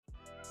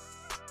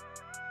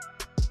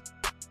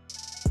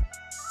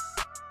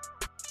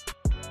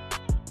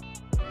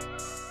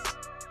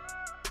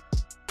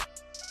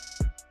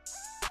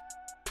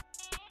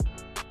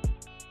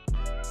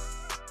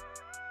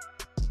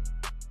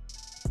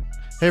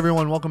Hey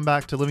everyone, welcome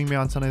back to Living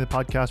Beyond Sunday, the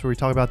podcast where we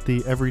talk about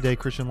the everyday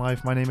Christian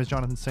life. My name is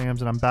Jonathan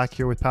Sams and I'm back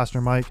here with Pastor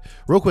Mike.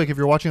 Real quick, if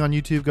you're watching on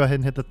YouTube, go ahead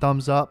and hit the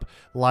thumbs up,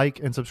 like,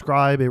 and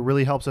subscribe. It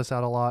really helps us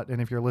out a lot.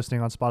 And if you're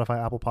listening on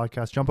Spotify, Apple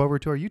Podcasts, jump over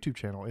to our YouTube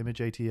channel, Image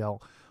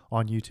ATL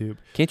on YouTube.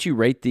 Can't you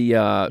rate the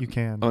you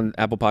can on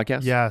Apple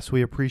Podcasts? Yes,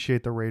 we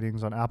appreciate the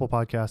ratings on Apple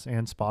Podcasts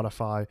and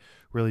Spotify.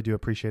 Really do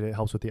appreciate it. It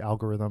helps with the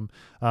algorithm.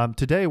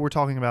 Today, we're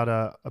talking about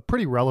a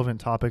pretty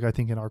relevant topic, I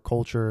think, in our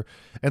culture.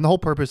 And the whole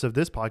purpose of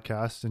this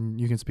podcast, and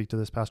you can speak to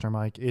this, Pastor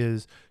Mike,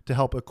 is to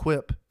help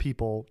equip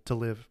people to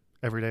live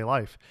everyday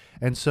life.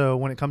 And so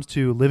when it comes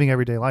to living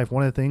everyday life,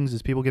 one of the things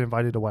is people get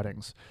invited to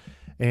weddings.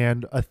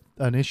 And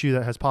an issue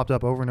that has popped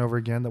up over and over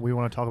again that we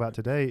want to talk about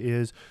today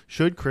is,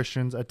 should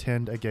Christians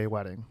attend a gay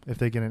wedding? If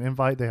they get an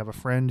invite, they have a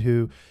friend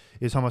who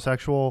is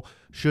homosexual,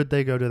 should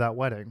they go to that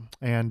wedding?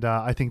 And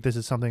I think this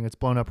is something that's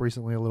blown up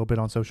recently a little bit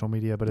on social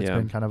media, but it's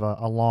been kind of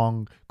a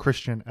long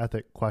Christian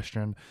ethic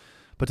question.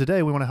 But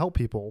today we want to help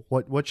people.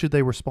 What should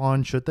they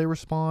respond? Should they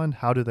respond?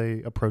 How do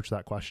they approach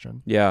that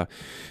question? Yeah.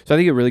 So I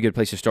think a really good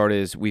place to start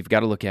is we've got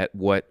to look at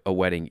what a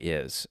wedding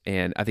is.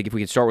 And I think if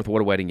we can start with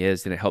what a wedding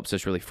is, then it helps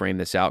us really frame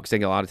this out. Because I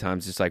think a lot of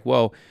times it's like,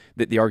 well,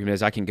 the argument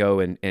is I can go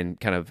and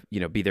kind of,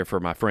 be there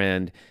for my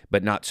friend,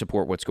 but not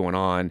support what's going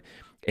on.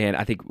 And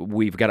I think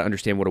we've got to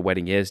understand what a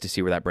wedding is to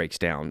see where that breaks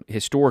down.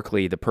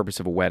 Historically, the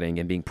purpose of a wedding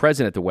and being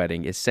present at the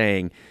wedding is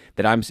saying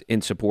that I'm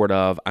in support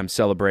of, I'm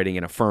celebrating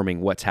and affirming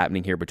what's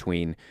happening here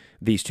between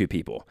these two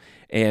people.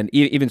 And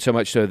even so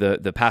much so,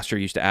 the pastor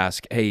used to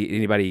ask, hey,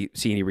 anybody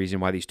see any reason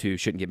why these two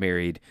shouldn't get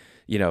married?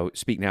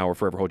 Speak now or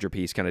forever hold your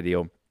peace kind of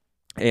deal.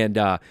 And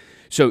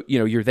so,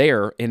 you're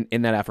there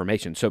in that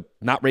affirmation. So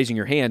not raising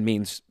your hand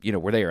means,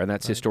 we're there. And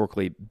that's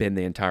historically been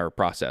the entire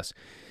process.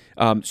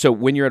 So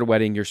when you're at a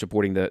wedding, you're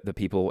supporting the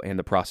people and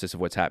the process of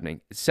what's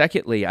happening.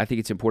 Secondly, I think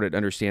it's important to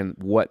understand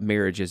what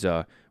marriage is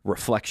a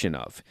reflection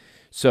of.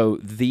 So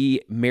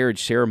the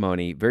marriage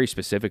ceremony, very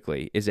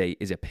specifically, is a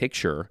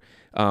picture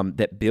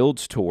that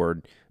builds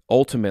toward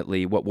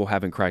ultimately what we'll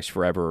have in Christ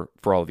forever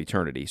for all of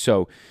eternity.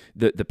 So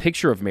the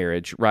picture of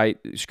marriage, right?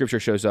 Scripture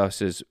shows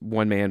us as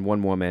one man,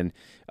 one woman.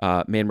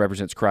 Man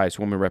represents Christ,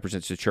 woman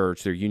represents the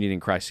church. Their union in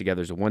Christ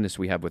together is the oneness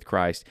we have with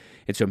Christ.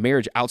 And so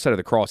marriage outside of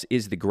the cross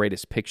is the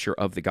greatest picture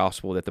of the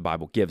gospel that the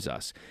Bible gives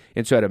us.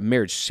 And so at a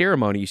marriage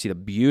ceremony, you see the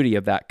beauty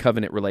of that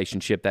covenant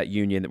relationship, that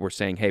union that we're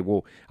saying, hey,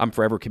 well, I'm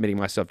forever committing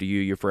myself to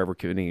you. You're forever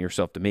committing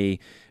yourself to me.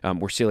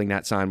 We're sealing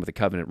that sign with a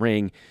covenant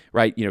ring,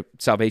 right?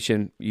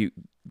 Salvation, you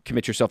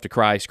commit yourself to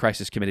Christ. Christ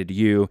is committed to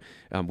you.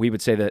 We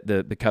would say that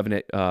the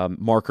covenant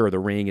marker, the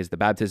ring, is the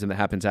baptism that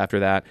happens after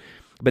that.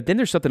 But then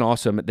there's something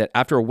awesome that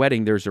after a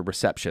wedding, there's a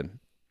reception.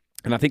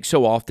 And I think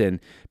so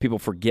often people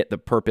forget the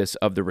purpose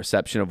of the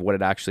reception of what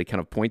it actually kind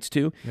of points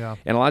to. Yeah.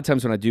 And a lot of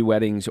times when I do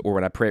weddings or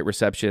when I pray at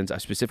receptions, I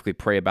specifically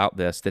pray about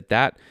this,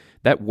 that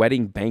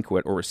wedding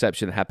banquet or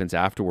reception that happens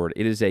afterward,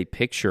 it is a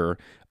picture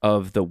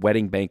of the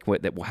wedding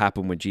banquet that will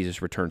happen when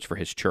Jesus returns for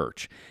his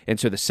church. And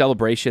so the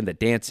celebration, the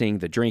dancing,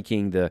 the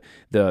drinking, the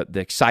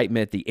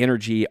excitement, the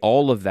energy,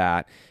 all of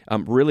that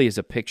really is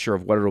a picture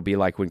of what it'll be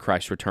like when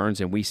Christ returns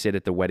and we sit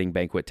at the wedding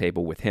banquet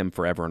table with him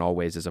forever and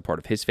always as a part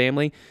of his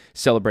family,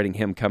 celebrating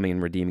him coming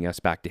and redeeming us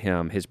back to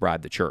him, his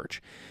bride, the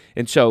church.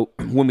 And so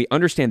when we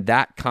understand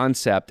that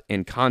concept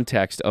and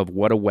context of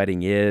what a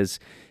wedding is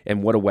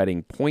and what a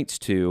wedding points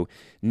to,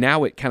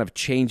 now it kind of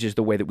changes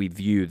the way that we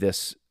view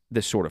this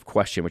sort of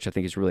question, which I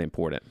think is really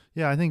important.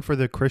 Yeah, I think for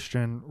the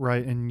Christian,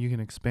 right, and you can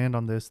expand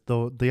on this,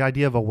 though, the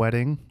idea of a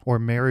wedding or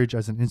marriage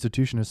as an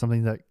institution is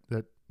something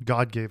that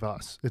God gave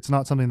us. It's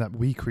not something that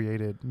we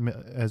created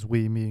as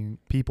we, meaning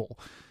people.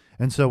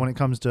 And so when it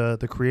comes to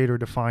the Creator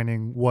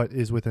defining what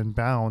is within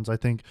bounds, I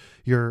think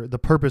the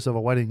purpose of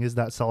a wedding is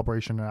that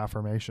celebration and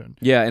affirmation.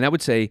 Yeah, and I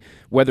would say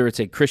whether it's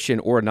a Christian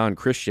or a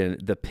non-Christian,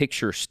 the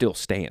picture still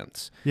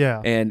stands.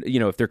 Yeah. And,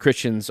 if they're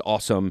Christians,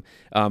 awesome.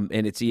 And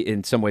it's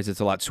in some ways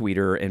it's a lot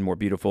sweeter and more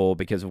beautiful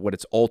because of what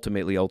it's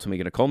ultimately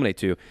going to culminate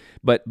to.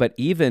 But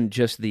even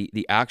just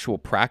the actual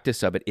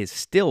practice of it is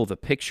still the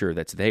picture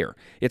that's there.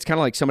 It's kind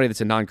of like somebody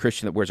that's a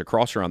non-Christian that wears a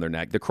cross around their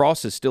neck. The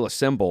cross is still a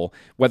symbol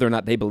whether or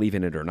not they believe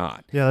in it or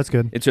not. Yeah, that's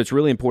good. And so it's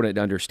really important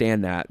to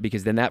understand that,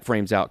 because then that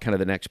frames out kind of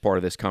the next part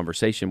of this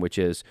conversation, which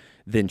is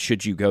then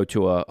should you go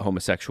to a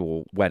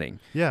homosexual wedding?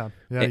 Yeah.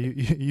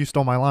 You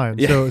stole my line.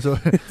 Yeah.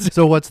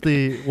 So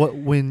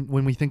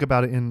when we think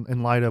about it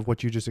in light of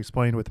what you just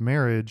explained with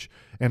marriage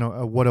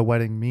and what a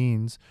wedding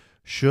means,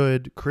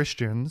 should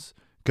Christians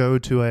go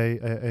to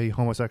a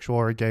homosexual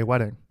or a gay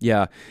wedding?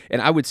 Yeah.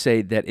 And I would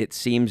say that it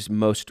seems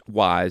most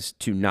wise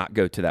to not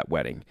go to that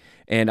wedding.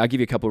 And I'll give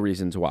you a couple of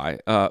reasons why.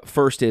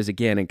 First is,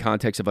 again, in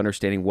context of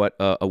understanding what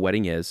a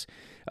wedding is,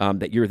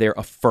 that you're there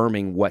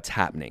affirming what's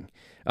happening.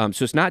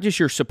 So it's not just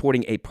you're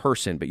supporting a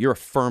person, but you're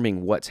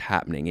affirming what's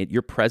happening.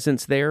 Your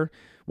presence there,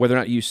 whether or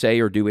not you say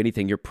or do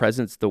anything, your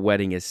presence at the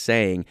wedding is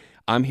saying,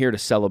 I'm here to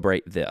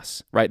celebrate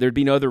this, right? There'd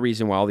be no other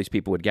reason why all these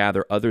people would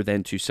gather other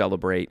than to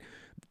celebrate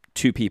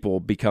two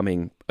people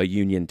becoming a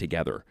union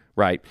together,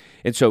 right?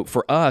 And so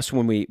for us,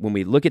 when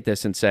we look at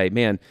this and say,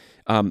 man,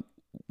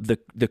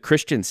 the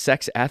Christian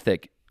sex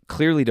ethic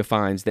clearly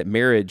defines that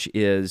marriage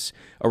is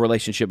a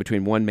relationship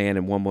between one man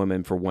and one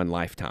woman for one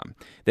lifetime.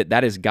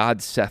 That is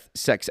God's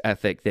sex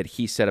ethic that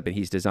he set up and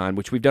he's designed,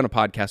 which we've done a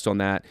podcast on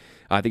that.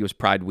 I think it was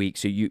Pride Week.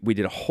 So we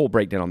did a whole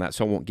breakdown on that,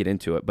 so I won't get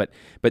into it. But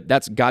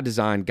that's God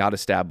designed, God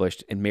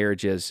established, and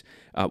marriage is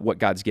what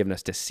God's given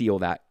us to seal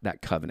that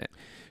covenant.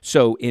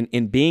 So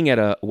in being at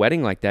a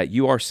wedding like that,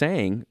 you are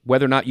saying,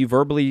 whether or not you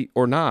verbally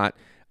or not,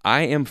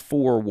 I am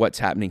for what's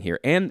happening here.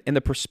 And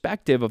the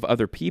perspective of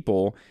other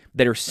people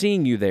that are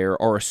seeing you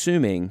there are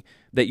assuming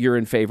that you're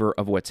in favor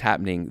of what's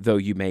happening, though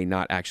you may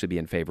not actually be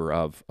in favor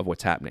of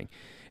what's happening.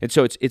 And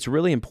so it's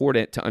really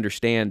important to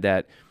understand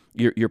that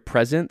your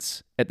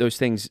presence at those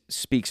things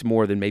speaks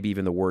more than maybe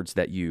even the words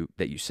that you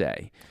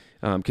say,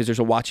 because there's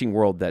a watching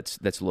world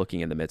that's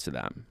looking in the midst of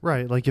that.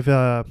 Right. Like if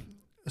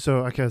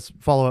so I guess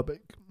follow up,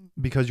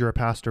 because you're a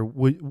pastor,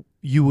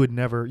 you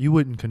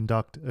wouldn't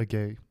conduct a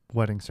gay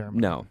wedding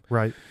ceremony. No.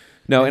 Right.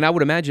 No, and I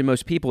would imagine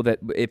most people that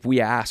if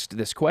we asked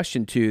this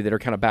question to that are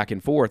kind of back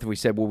and forth, if we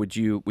said, well, would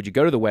you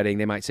go to the wedding?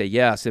 They might say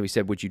yes. And we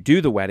said, would you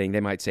do the wedding? They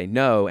might say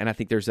no. And I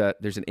think there's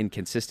an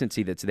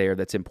inconsistency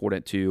that's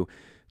important to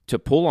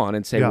pull on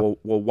and say, Yeah.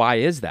 well, why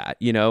is that?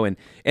 And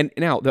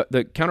now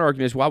the counter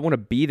argument is, well, I want to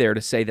be there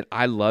to say that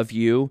I love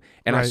you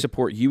and I Right.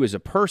 support you as a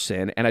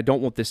person, and I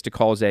don't want this to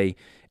cause a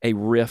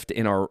rift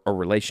in our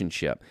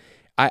relationship.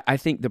 I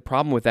think the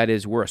problem with that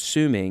is we're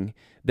assuming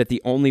that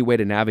the only way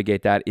to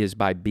navigate that is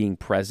by being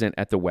present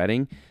at the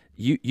wedding.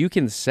 You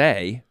can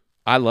say,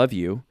 I love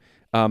you,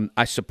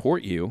 I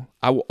support you,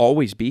 I will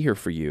always be here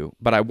for you,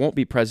 but I won't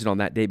be present on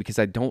that day because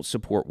I don't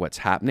support what's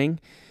happening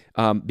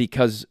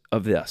because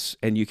of this.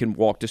 And you can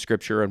walk to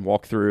Scripture and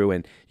walk through,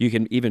 and you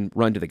can even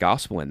run to the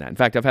gospel in that. In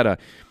fact, I've had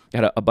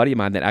a buddy of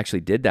mine that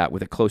actually did that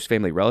with a close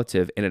family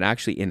relative, and it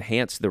actually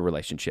enhanced the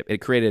relationship.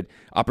 It created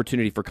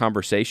opportunity for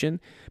conversation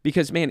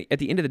because, man, at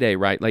the end of the day,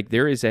 right, like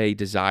there is a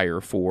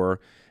desire for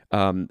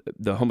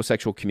the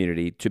homosexual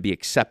community to be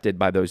accepted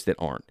by those that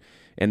aren't.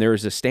 And there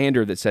is a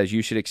standard that says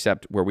you should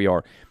accept where we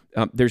are.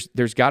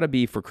 There's got to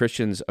be, for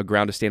Christians, a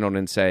ground to stand on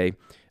and say,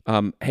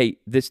 hey,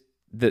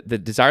 the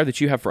desire that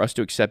you have for us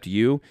to accept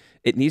you,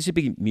 it needs to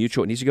be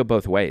mutual. It needs to go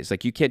both ways.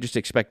 Like you can't just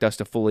expect us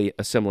to fully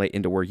assimilate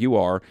into where you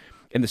are.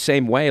 In the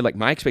same way, like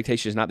my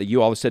expectation is not that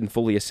you all of a sudden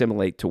fully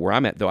assimilate to where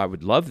I'm at, though I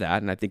would love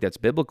that, and I think that's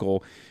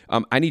biblical.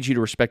 I need you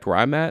to respect where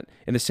I'm at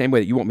in the same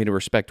way that you want me to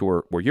respect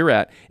where you're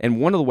at.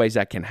 And one of the ways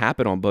that can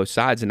happen on both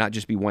sides and not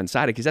just be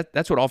one-sided, because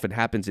that's what often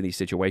happens in these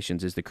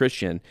situations is the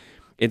Christian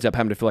ends up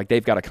having to feel like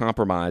they've got to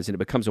compromise, and it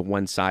becomes a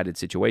one-sided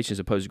situation as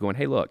opposed to going,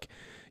 hey, look,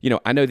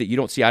 I know that you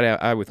don't see eye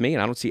to eye with me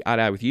and I don't see eye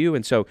to eye with you.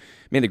 And so,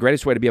 man, the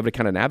greatest way to be able to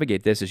kind of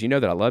navigate this is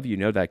that I love you,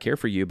 that I care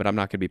for you, but I'm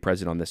not going to be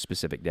present on this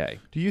specific day.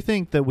 Do you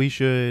think that we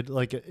should,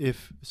 like,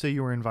 if, say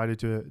you were invited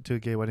to a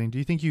gay wedding, do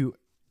you think you,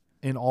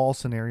 in all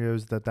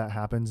scenarios that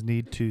happens,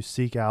 need to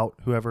seek out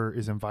whoever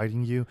is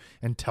inviting you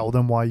and tell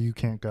them why you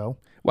can't go?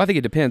 Well, I think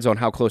it depends on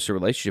how close the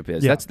relationship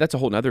is. Yeah. That's a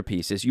whole nother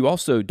piece. Is you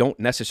also don't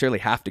necessarily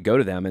have to go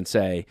to them and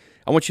say,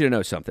 I want you to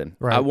know something.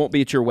 Right. I won't be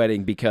at your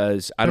wedding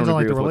because I don't Depends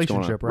on, agree like, the with what's going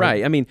on. relationship,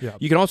 right? I mean, Yeah.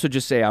 you can also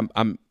just say, I'm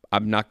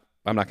not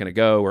going to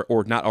go,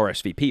 or not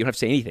RSVP. You don't have to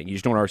say anything. You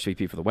just don't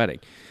RSVP for the wedding.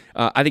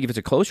 I think if it's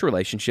a close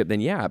relationship, then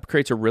yeah, it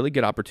creates a really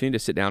good opportunity to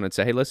sit down and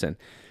say, hey, listen,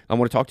 I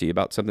want to talk to you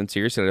about something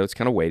serious. And I know it's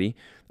kind of weighty,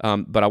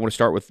 but I want to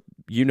start with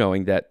you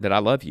knowing that I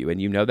love you. And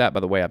you know that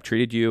by the way I've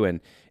treated you and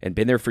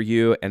been there for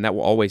you, and that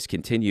will always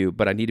continue.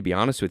 But I need to be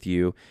honest with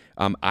you.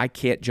 I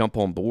can't jump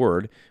on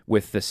board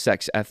with the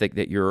sex ethic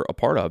that you're a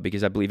part of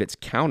because I believe it's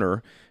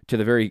counter to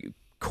the very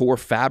core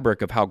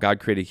fabric of how God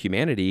created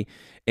humanity.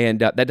 And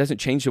that doesn't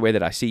change the way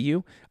that I see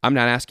you. I'm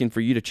not asking for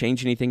you to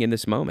change anything in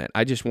this moment.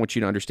 I just want you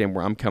to understand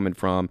where I'm coming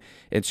from.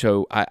 And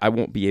so I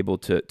won't be able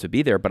to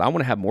be there, but I want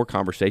to have more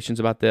conversations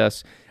about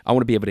this. I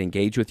want to be able to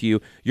engage with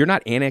you. You're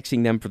not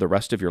annexing them for the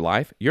rest of your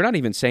life. You're not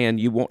even saying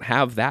you won't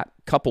have that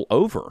couple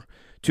over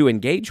to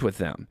engage with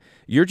them.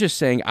 You're just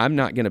saying, I'm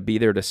not going to be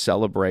there to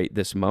celebrate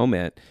this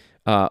moment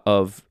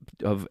of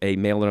a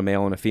male and a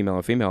male and a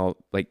female,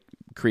 like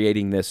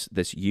creating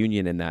this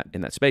union in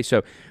that space.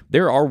 So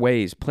there are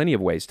plenty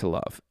of ways to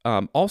love.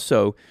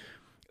 Also,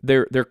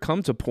 there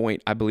comes a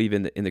point, I believe,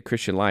 in the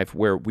Christian life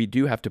where we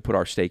do have to put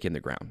our stake in the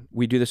ground.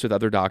 We do this with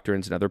other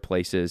doctrines and other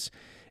places.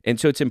 And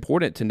so it's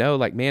important to know,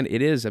 like, man,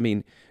 it is, I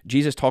mean,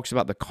 Jesus talks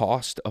about the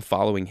cost of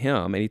following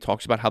him, and he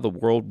talks about how the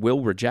world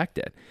will reject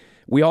it.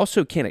 We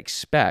also can't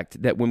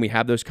expect that when we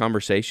have those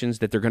conversations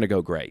that they're going to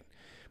go great.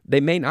 They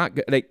may not.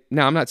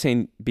 Now, I'm not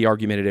saying be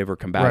argumentative or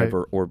combative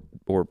Right.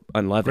 or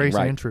unloving. Grace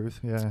right? and truth,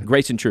 yeah.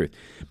 Grace and truth.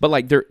 But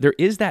like there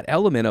is that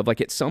element of like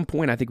at some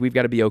point, I think we've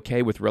got to be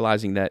okay with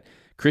realizing that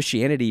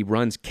Christianity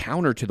runs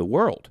counter to the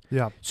world.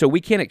 Yeah. So we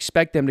can't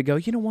expect them to go,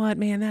 you know what,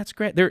 man, that's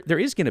great. There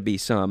is going to be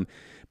some.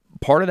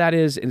 Part of that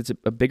is, and it's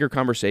a bigger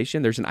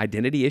conversation, there's an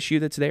identity issue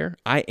that's there.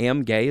 I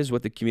am gay is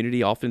what the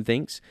community often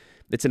thinks.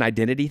 It's an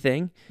identity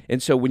thing.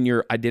 And so when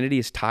your identity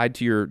is tied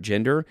to your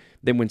gender,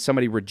 then when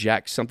somebody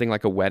rejects something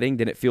like a wedding,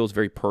 then it feels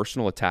very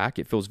personal attack.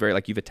 It feels very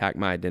like you've attacked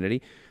my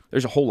identity.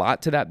 There's a whole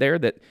lot to that there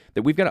that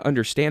we've got to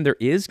understand. There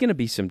is going to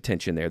be some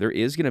tension there. There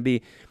is going to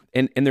be,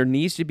 And there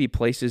needs to be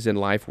places in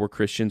life where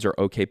Christians are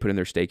okay putting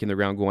their stake in the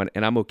ground going,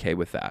 and I'm okay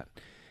with that.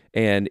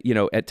 And,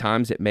 at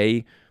times it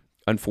may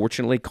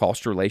unfortunately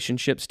cost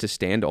relationships to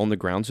stand on the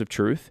grounds of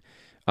truth.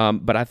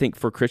 But I think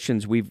for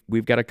Christians,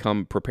 we've got to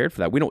come prepared for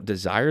that. We don't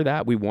desire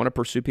that. We want to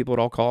pursue people at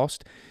all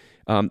cost.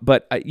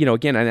 But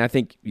again, and I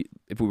think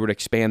if we were to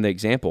expand the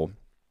example,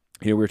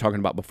 we were talking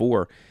about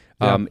before,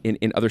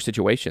 in other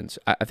situations,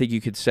 I think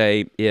you could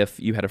say if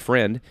you had a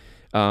friend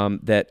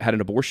that had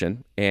an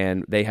abortion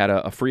and they had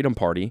a freedom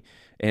party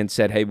and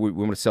said, hey, we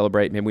want to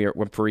celebrate, man, we're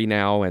free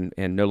now and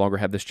no longer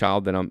have this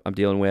child that I'm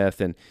dealing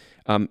with.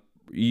 And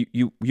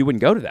you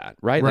wouldn't go to that,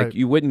 right? Like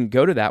you wouldn't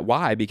go to that.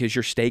 Why? Because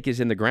your stake is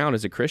in the ground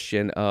as a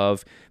Christian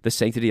of the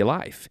sanctity of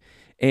life.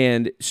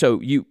 And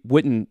so you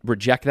wouldn't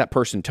reject that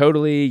person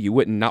totally. You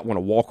wouldn't not want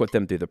to walk with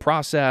them through the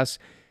process,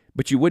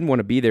 but you wouldn't want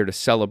to be there to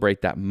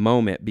celebrate that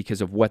moment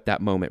because of what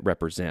that moment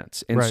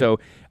represents. And so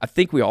I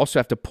think we also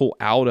have to pull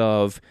out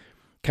of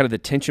kind of the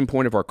tension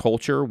point of our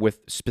culture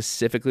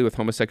specifically with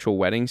homosexual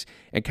weddings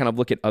and kind of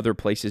look at other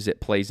places it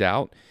plays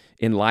out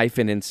in life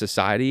and in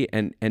society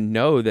and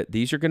know that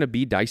these are going to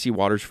be dicey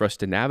waters for us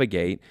to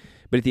navigate.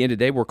 But at the end of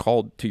the day, we're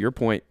called, to your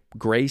point,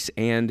 grace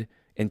and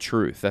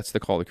truth. That's the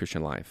call of the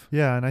Christian life.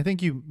 Yeah. And I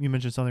think you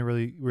mentioned something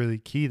really, really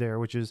key there,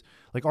 which is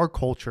like our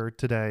culture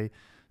today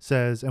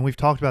says, and we've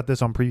talked about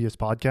this on previous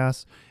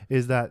podcasts,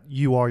 is that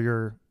you are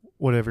your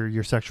whatever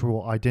your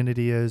sexual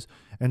identity is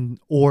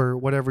or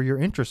whatever your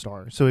interests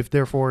are. So if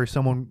therefore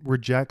someone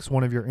rejects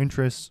one of your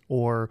interests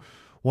or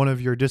one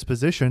of your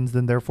dispositions,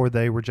 then therefore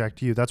they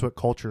reject you. That's what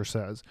culture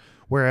says.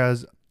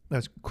 Whereas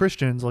as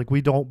Christians, like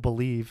we don't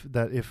believe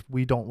that if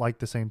we don't like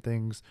the same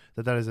things,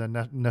 that is a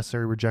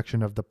necessary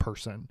rejection of the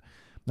person.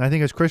 And I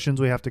think as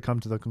Christians, we have to come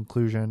to the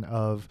conclusion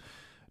of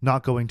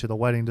not going to the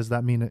wedding. Does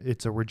that mean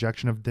it's a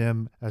rejection of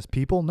them as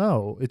people?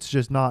 No, it's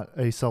just not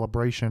a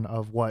celebration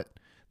of what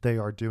they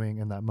are doing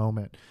in that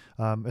moment.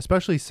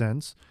 Especially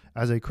since,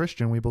 as a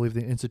Christian, we believe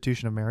the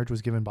institution of marriage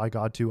was given by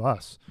God to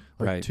us,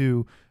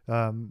 to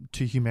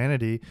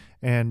humanity,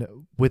 and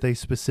with a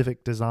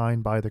specific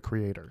design by the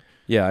Creator.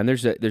 Yeah, and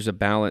there's a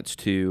balance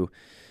to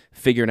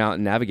figuring out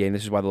and navigating.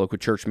 This is why the local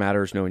church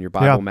matters, knowing your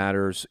Bible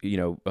matters,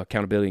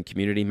 accountability and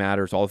community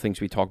matters, all the things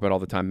we talk about all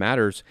the time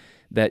matters,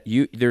 that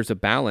there's a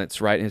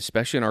balance, right? And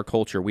especially in our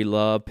culture, we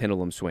love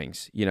pendulum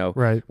swings,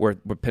 where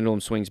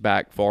pendulum swings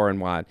back far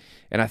and wide.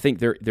 And I think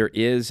there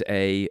is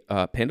a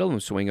pendulum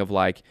swing of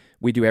like,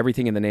 we do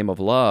everything in the name of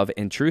love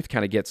and truth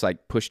kind of gets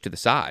like pushed to the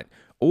side.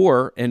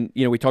 Or, and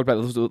we talked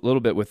about this a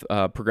little bit with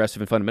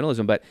progressive and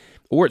fundamentalism,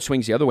 or it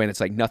swings the other way and it's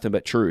like nothing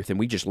but truth and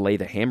we just lay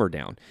the hammer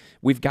down.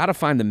 We've got to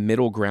find the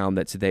middle ground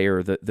that's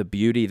there, the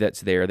beauty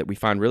that's there that we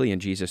find really in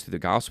Jesus through the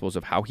Gospels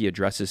of how he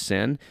addresses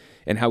sin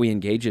and how he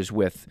engages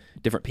with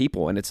different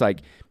people. And it's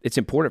like, it's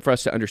important for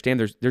us to understand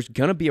there's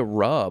going to be a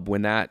rub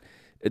when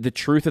the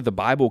truth of the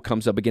Bible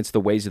comes up against the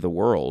ways of the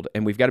world,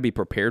 and we've got to be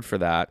prepared for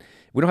that.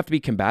 We don't have to be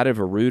combative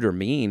or rude or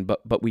mean,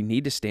 but we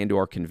need to stand to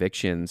our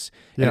convictions.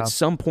 Yeah. And at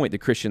some point, the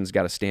Christian's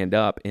got to stand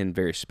up in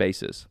various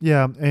spaces.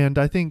 Yeah, and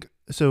I think,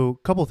 so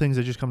a couple of things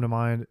that just come to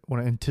mind when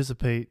I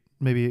anticipate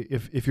maybe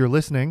if you're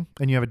listening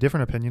and you have a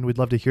different opinion, we'd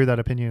love to hear that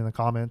opinion in the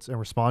comments and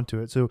respond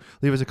to it. So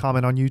leave us a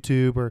comment on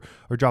YouTube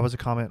or drop us a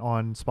comment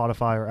on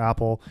Spotify or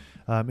Apple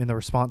in the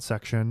response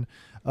section.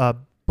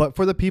 But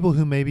for the people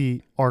who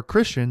maybe are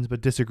Christians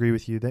but disagree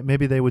with you, that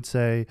maybe they would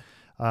say,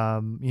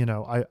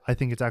 I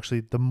think it's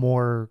actually the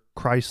more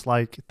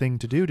Christ-like thing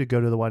to do to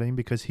go to the wedding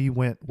because he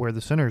went where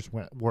the sinners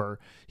were.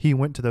 He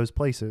went to those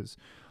places.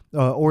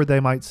 Or they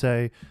might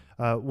say,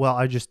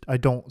 I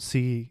don't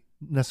see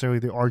necessarily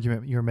the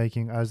argument you're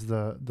making as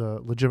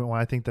the legitimate one.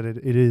 I think that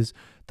it is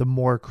the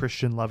more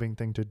Christian loving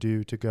thing to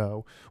do to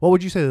go. What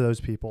would you say to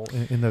those people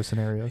in those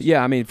scenarios?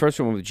 Yeah, I mean, first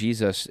one with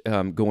Jesus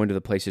going to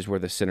the places where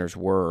the sinners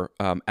were,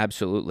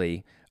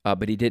 absolutely.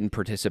 But he didn't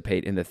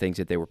participate in the things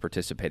that they were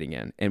participating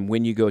in. And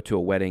when you go to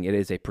a wedding, it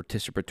is a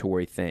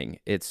participatory thing.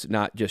 It's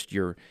not just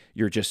you're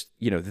just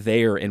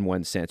there in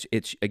one sense.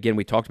 It's, again,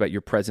 we talked about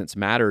your presence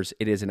matters.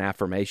 It is an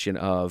affirmation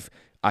of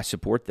I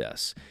support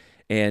this.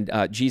 And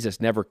Jesus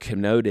never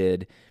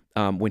connoted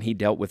when he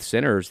dealt with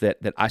sinners that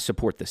I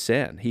support the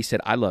sin. He said,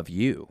 I love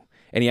you.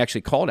 And he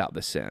actually called out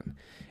the sin.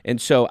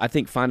 And so I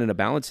think finding a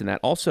balance in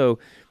that. Also,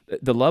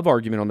 the love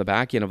argument on the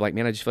back end of like,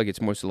 man, I just feel like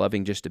it's most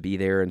loving just to be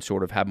there and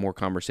sort of have more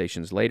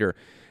conversations later.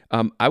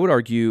 I would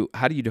argue,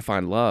 how do you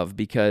define love?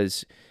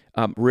 Because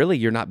really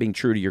you're not being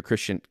true to your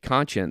Christian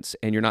conscience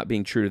and you're not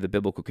being true to the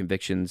biblical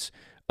convictions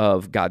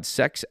of God's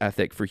sex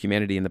ethic for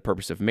humanity and the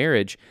purpose of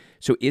marriage.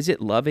 So is it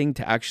loving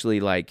to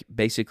actually like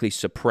basically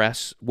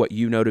suppress what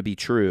you know to be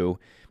true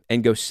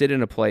and go sit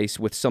in a place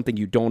with something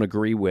you don't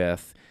agree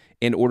with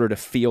in order to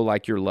feel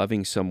like you're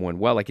loving someone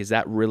well? Like, is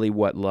that really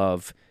what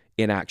love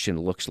in action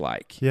looks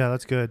like? Yeah,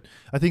 that's good.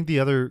 I think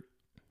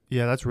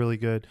that's really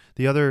good.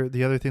 The other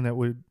thing that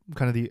would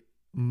kind of the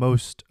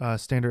most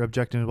standard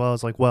objection as well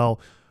is like, well,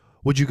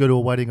 would you go to a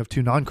wedding of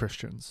two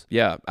non-Christians?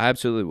 Yeah, I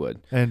absolutely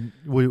would. And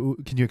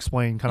can you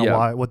explain kind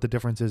of what the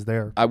difference is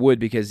there? I would,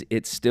 because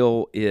it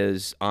still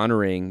is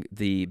honoring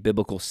the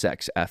biblical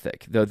sex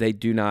ethic. Though they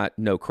do not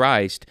know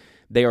Christ,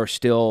 they are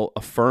still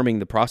affirming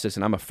the process,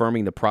 and I'm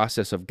affirming the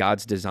process of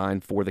God's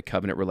design for the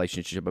covenant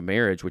relationship of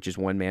marriage, which is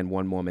one man,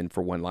 one woman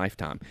for one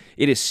lifetime.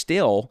 It is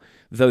still,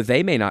 though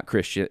they may not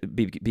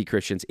be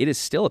Christians, it is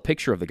still a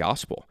picture of the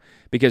gospel.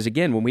 Because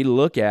again, when we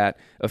look at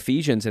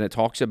Ephesians and it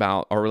talks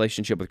about our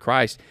relationship with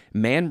Christ,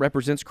 man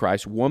represents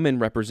Christ, woman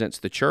represents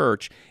the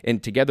church,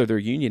 and together their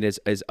union is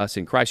us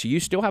in Christ. So you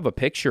still have a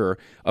picture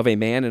of a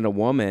man and a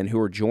woman who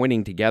are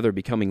joining together,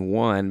 becoming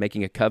one,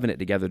 making a covenant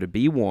together to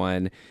be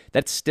one.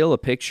 That's still a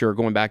picture,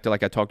 going back to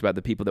like I talked about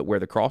the people that wear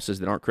the crosses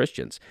that aren't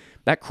Christians.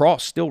 That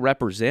cross still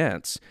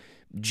represents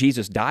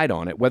Jesus died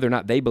on it, whether or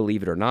not they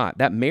believe it or not.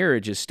 That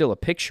marriage is still a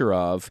picture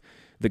of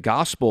the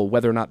gospel,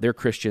 whether or not they're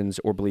Christians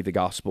or believe the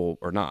gospel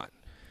or not.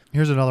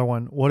 Here's another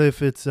one. What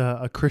if it's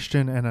a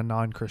Christian and a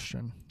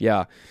non-Christian?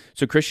 Yeah.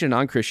 So Christian and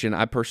non-Christian,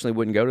 I personally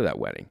wouldn't go to that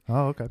wedding.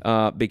 Oh,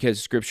 okay.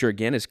 Because Scripture,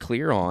 again, is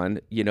clear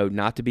on,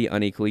 not to be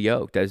unequally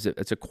yoked.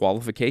 It's a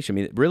qualification.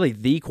 I mean, really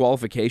the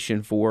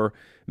qualification for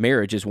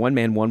marriage is one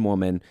man, one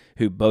woman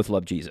who both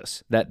love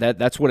Jesus.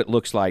 That's what it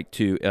looks like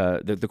to,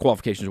 the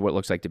qualifications of what it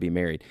looks like to be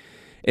married.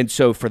 And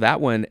so for that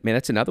one, man,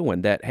 that's another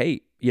one that,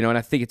 hey, and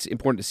I think it's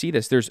important to see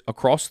this. There's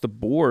across the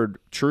board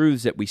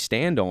truths that we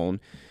stand on,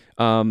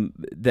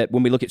 that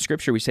when we look at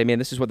Scripture, we say, man,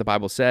 this is what the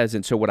Bible says.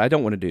 And so what I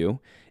don't want to do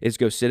is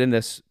go sit in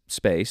this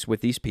space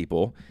with these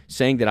people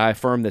saying that I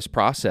affirm this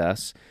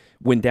process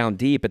when down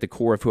deep at the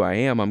core of who I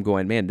am, I'm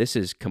going, man, this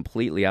is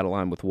completely out of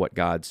line with what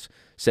God's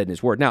said in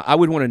his word. Now, I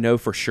would want to know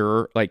for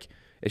sure, like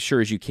as sure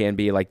as you can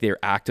be, like they're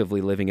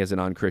actively living as a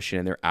non-Christian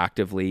and they're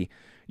actively,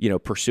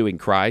 pursuing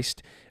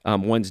Christ.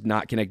 One's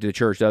not connected to the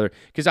church, the other,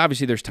 because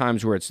obviously there's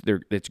times where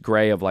it's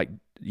gray of like,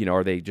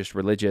 are they just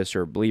religious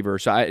or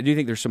believers? So I do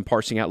think there's some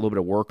parsing out, a little bit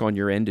of work on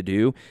your end to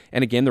do.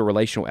 And again, the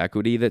relational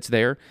equity that's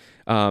there,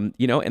 and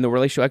the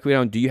relational equity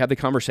on, do you have the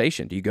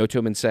conversation? Do you go to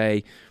them and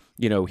say,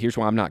 here's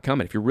why I'm not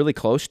coming? If you're really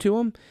close to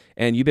them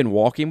and you've been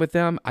walking with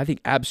them, I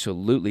think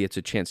absolutely it's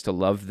a chance to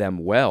love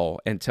them well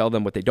and tell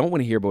them what they don't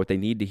want to hear, but what they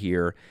need to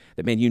hear,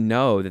 that, man,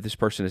 that this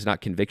person is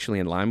not convictionally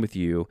in line with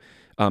you,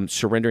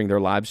 surrendering their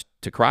lives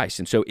to Christ.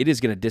 And so it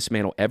is going to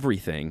dismantle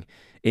everything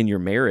in your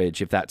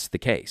marriage if that's the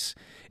case.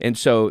 And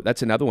so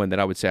that's another one that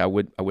I would say I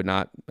would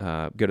not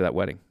go to that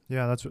wedding.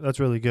 Yeah, that's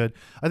really good.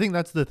 I think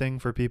that's the thing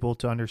for people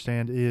to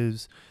understand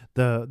is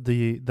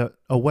a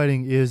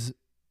wedding is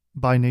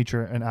by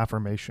nature an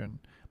affirmation.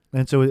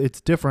 And so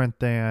it's different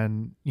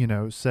than,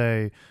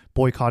 say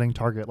boycotting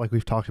Target like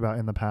we've talked about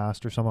in the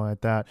past or something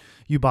like that.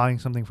 You buying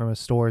something from a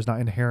store is not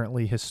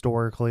inherently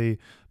historically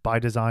by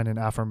design an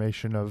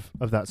affirmation of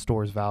that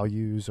store's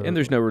values. And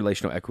there's no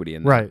relational equity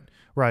in that.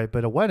 Right.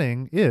 But a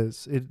wedding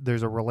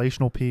there's a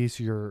relational piece.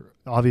 You're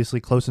obviously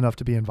close enough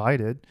to be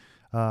invited.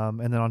 And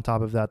then on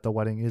top of that, the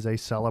wedding is a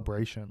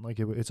celebration. Like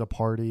it's a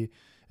party,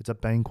 it's a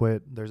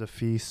banquet, there's a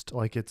feast.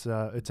 Like it's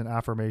an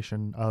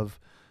affirmation of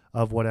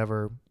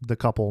whatever the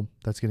couple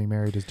that's getting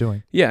married is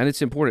doing. Yeah, and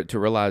it's important to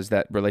realize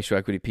that relational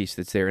equity piece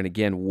that's there, and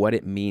again, what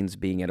it means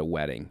being at a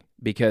wedding,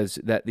 because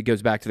it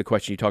goes back to the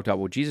question you talked about.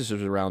 Well, Jesus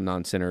was around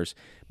non-sinners,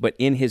 but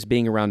in his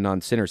being around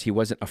non-sinners, he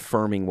wasn't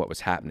affirming what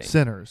was happening.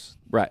 Sinners.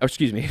 Right. Oh,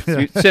 excuse me.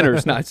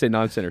 Sinners, not say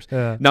non-sinners.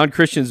 Yeah.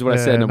 Non-Christians is what I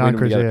said.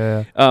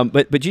 Non-Christian,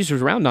 But Jesus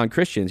was around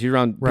non-Christians. He was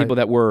around people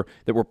that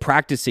were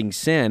practicing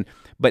sin,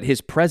 but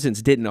his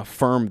presence didn't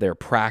affirm their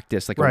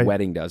practice like a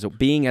wedding does. So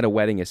being at a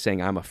wedding is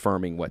saying, I'm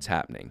affirming what's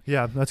happening.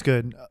 Yeah, that's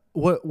good.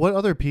 What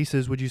other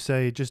pieces would you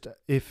say, just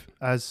if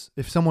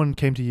someone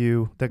came to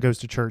you that goes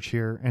to church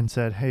here and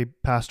said, hey,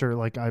 pastor,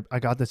 like I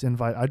got this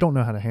invite. I don't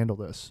know how to handle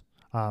this.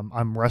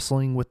 I'm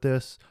wrestling with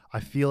this. I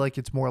feel like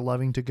it's more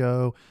loving to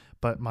go,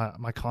 but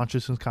my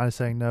conscience is kind of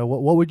saying no.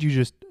 What would you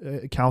just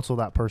counsel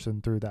that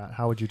person through that?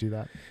 How would you do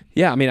that?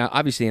 Yeah, I mean,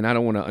 obviously, and I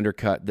don't want to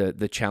undercut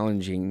the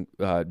challenging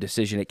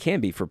decision it can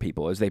be for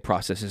people as they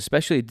process it,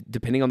 especially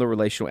depending on the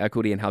relational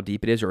equity and how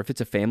deep it is, or if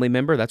it's a family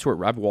member. That's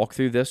where I've walked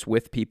through this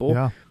with people.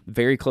 Yeah.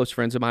 Very close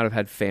friends of mine have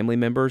had family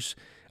members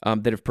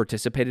that have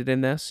participated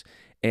in this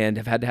and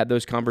have had to have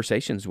those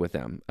conversations with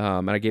them.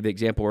 And I gave the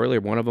example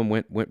earlier. One of them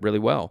went really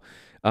well.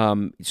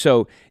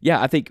 So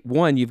yeah, I think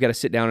one, you've got to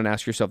sit down and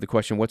ask yourself the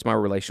question, what's my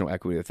relational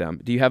equity with them?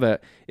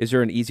 Is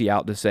there an easy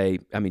out to say,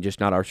 just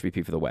not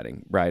RSVP for the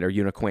wedding, right? Are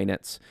you an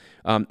acquaintance?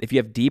 If you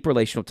have deep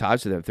relational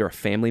ties to them, if they're a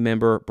family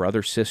member,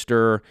 brother,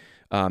 sister,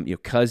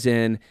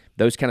 cousin,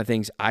 those kind of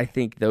things, I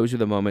think those are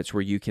the moments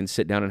where you can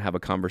sit down and have a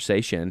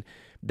conversation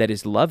that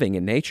is loving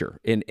in nature.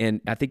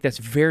 And I think that's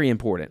very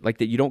important. Like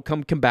that you don't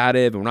come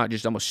combative and we're not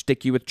just, I'm going to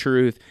stick you with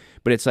truth,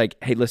 but it's like,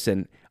 hey,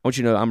 listen, I want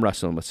you to know I'm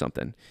wrestling with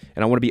something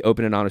and I want to be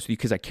open and honest with you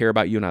because I care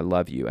about you and I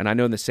love you. And I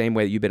know in the same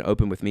way that you've been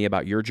open with me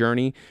about your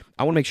journey,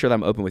 I want to make sure that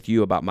I'm open with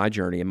you about my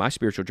journey and my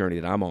spiritual journey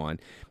that I'm on.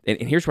 And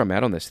here's where I'm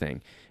at on this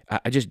thing.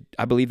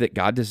 I believe that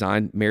God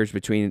designed marriage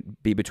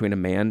be between a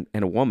man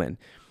and a woman.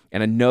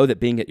 And I know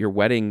that being at your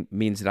wedding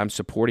means that I'm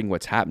supporting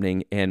what's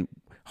happening. And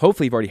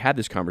hopefully you've already had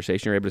this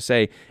conversation. You're able to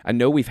say, I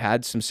know we've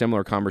had some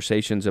similar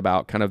conversations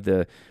about kind of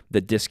the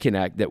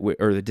disconnect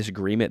or the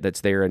disagreement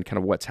that's there and kind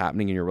of what's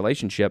happening in your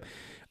relationship.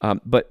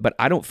 But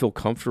I don't feel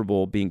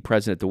comfortable being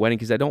present at the wedding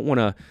because I don't want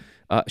to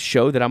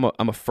show that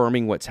I'm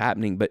affirming what's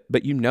happening.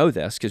 But you know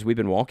this because we've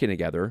been walking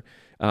together,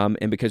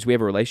 and because we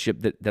have a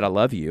relationship that I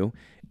love you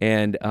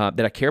and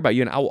that I care about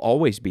you, and I will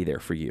always be there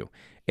for you.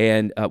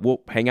 And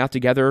we'll hang out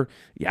together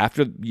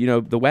after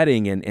the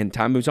wedding, and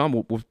time moves on.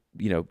 We'll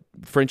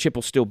friendship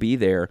will still be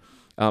there.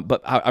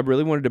 But I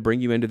really wanted to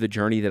bring you into the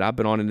journey that I've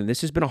been on, and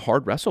this has been a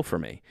hard wrestle for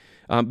me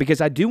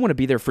because I do want to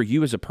be there for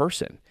you as a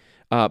person.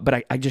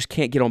 But I just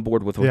can't get on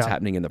board with what's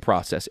happening in the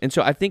process. And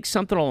so I think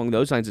something along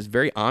those lines is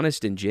very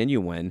honest and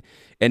genuine,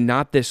 and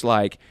not this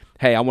like,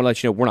 hey, I want to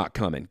let you know we're not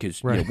coming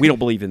because we don't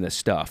believe in this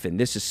stuff and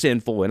this is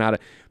sinful. And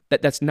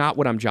that's not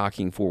what I'm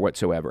jockeying for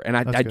whatsoever. And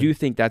I do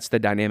think that's the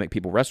dynamic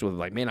people wrestle with.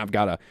 Like, man,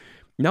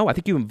 no, I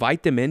think you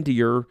invite them into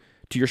your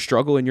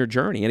struggle and your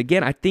journey. And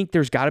again, I think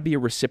there's got to be a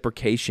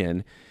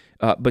reciprocation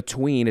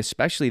between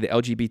especially the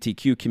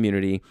LGBTQ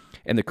community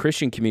and the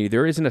Christian community.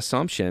 There is an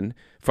assumption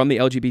from the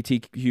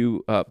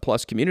LGBTQ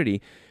plus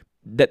community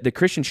that the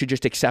Christian should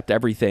just accept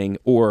everything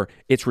or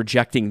it's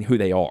rejecting who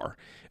they are.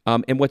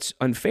 And what's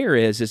unfair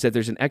is that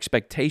there's an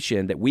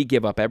expectation that we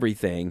give up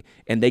everything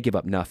and they give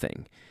up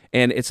nothing.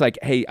 And it's like,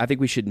 hey, I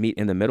think we should meet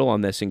in the middle on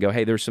this and go,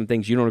 hey, there's some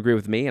things you don't agree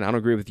with me and I don't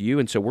agree with you.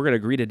 And so we're going to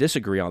agree to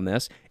disagree on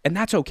this. And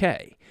that's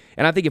okay.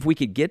 And I think if we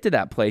could get to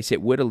that place,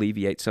 it would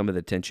alleviate some of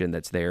the tension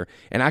that's there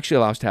and actually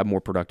allow us to have more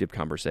productive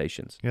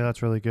conversations. Yeah,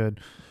 that's really good.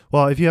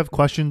 Well, if you have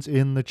questions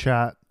in the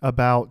chat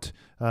about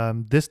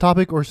this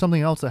topic or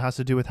something else that has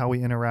to do with how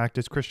we interact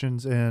as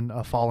Christians in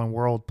a fallen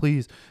world,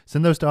 please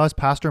send those to us,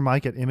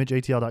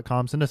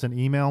 pastormike@imageatl.com. Send us an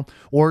email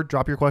or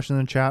drop your question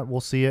in the chat.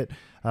 We'll see it.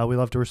 We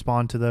love to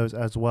respond to those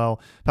as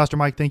well. Pastor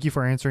Mike, thank you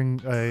for answering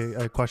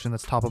a question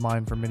that's top of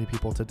mind for many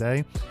people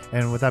today.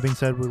 And with that being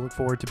said, we look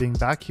forward to being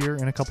back here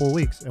in a couple of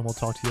weeks, and we'll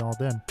talk to you all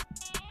then.